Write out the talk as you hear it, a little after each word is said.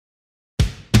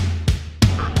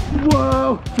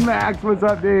Whoa, Max, what's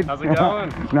up, dude? How's it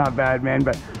going? Not bad, man,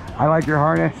 but I like your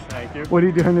harness. Thank you. What are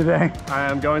you doing today? I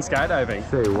am going skydiving.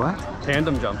 Say what?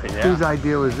 Tandem jumping, yeah. Whose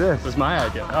idea was this? It was my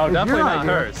idea. Oh, definitely not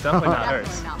hers. Definitely not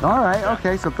hers. All right,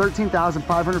 okay, so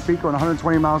 13,500 feet going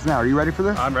 120 miles an hour. Are you ready for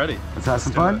this? I'm ready. Let's have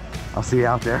some fun. I'll see you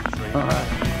out there. Sweet. All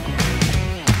right.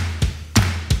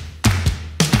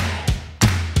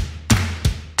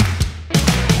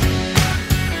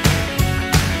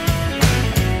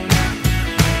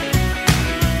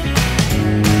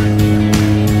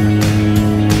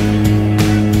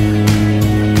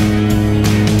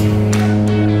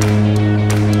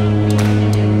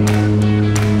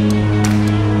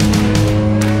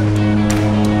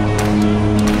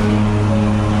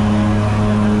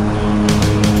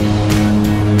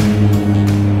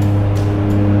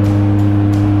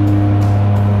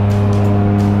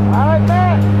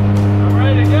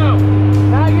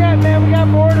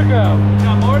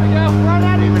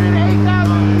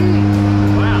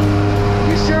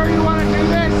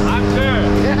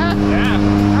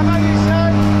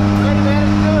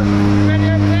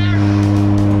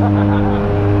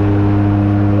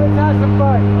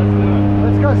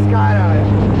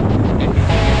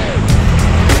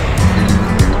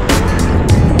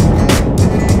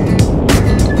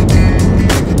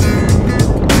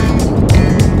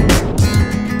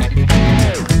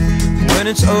 When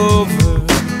it's over,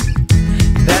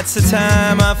 that's the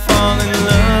time I fall in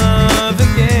love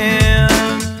again.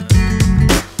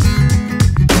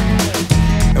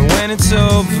 And when it's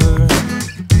over,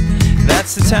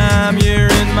 that's the time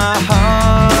you're in my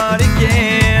heart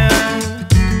again.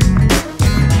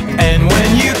 And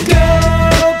when you go,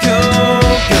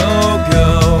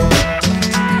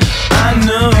 I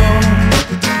know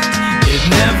it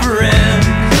never ends.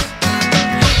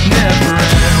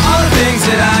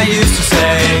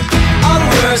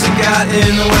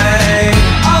 In the way,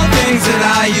 all the things that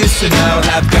I used to know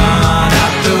have gone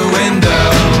out the window.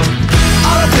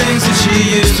 All the things that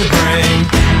she used to bring,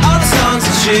 all the songs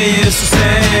that she used to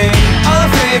sing, all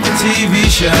her favorite TV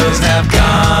shows have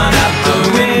gone out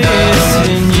the window.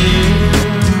 Missing you,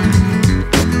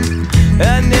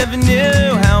 I never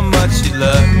knew how much you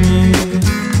loved me.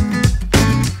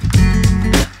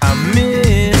 I'm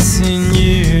missing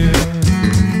you,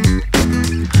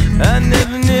 I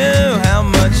never knew how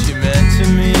much you meant to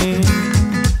me.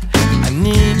 I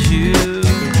need you.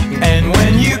 And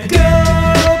when you go,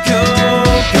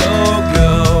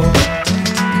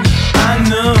 I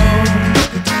know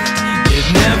it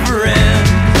never ends,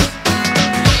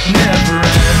 never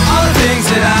ends. All the things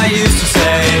that I used to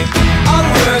say, all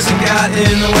the words that got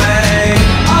in the way,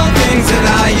 all the things that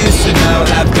I used to know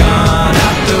have gone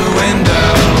out the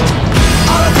window.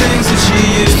 All the things that she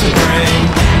used to bring,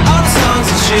 all the songs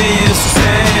that she used to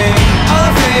sing, all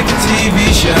her favorite TV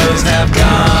shows have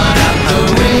gone out the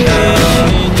window.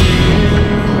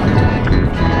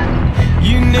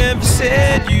 You never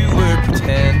said you were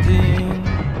pretending.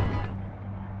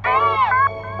 Yeah, buddy.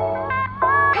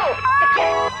 Welcome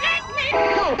back, Max.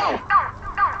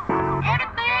 How was that, man?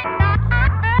 Awesome.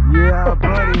 Yeah? You just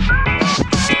jumped out of an airplane,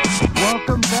 dude.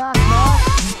 Tell me about it.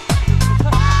 Go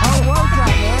ahead and take those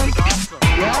goggles off. That was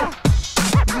definitely a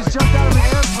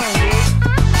oversimulator right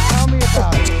there. Yeah, it's an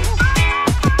experience, right?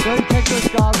 What was your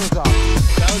favorite part of that whole thing?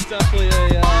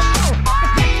 Honestly, the parachute.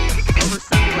 Yeah?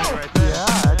 Kind of gliding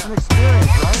down. That was a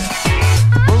lot of fun, man.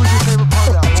 Awesome. Would you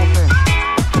ever do it again?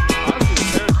 Probably.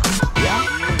 Years right now. It's not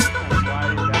done.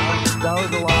 Yeah, that's the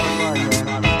skydiver here. But if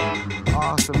you did it again, would you let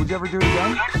Sean go with you?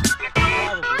 Nice one,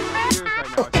 Sean.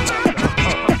 You crushed it, dude.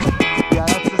 That was awesome,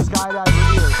 bro.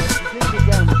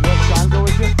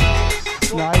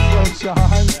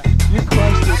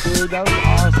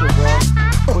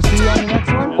 We'll see you on the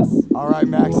next one? Yes. All right,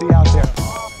 Max. See you out there.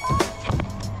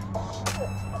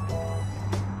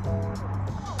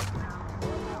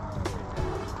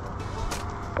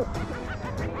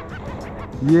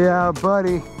 Yeah,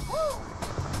 buddy.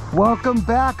 Welcome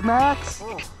back, Max.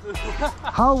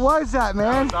 How was that,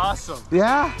 man? That was awesome.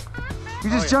 Yeah? You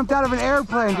just jumped out of an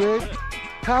airplane, dude.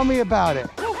 Tell me about it.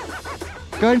 Go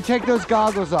ahead and take those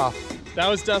goggles off. That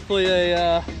was definitely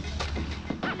a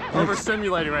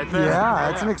oversimulator right there. Yeah,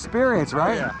 it's an experience,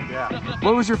 right? Yeah.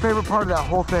 What was your favorite part of that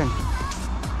whole thing?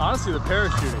 Honestly, the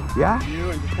parachuting. Yeah? You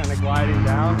and just kind of gliding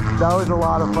down. That was a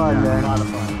lot of fun, man. A lot of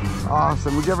fun.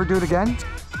 Awesome. Would you ever do it again?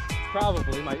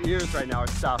 Probably. My ears right now are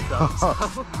stopped up. So.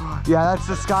 Yeah, that's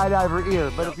the skydiver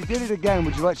ear. But if you did it again,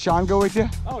 would you let Sean go with you?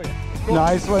 Oh, yeah. Cool.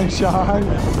 Nice one, Sean.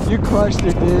 You crushed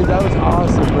it, dude. That was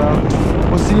awesome, bro.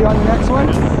 We'll see you on the next one.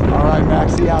 All right,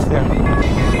 Max. See you out there.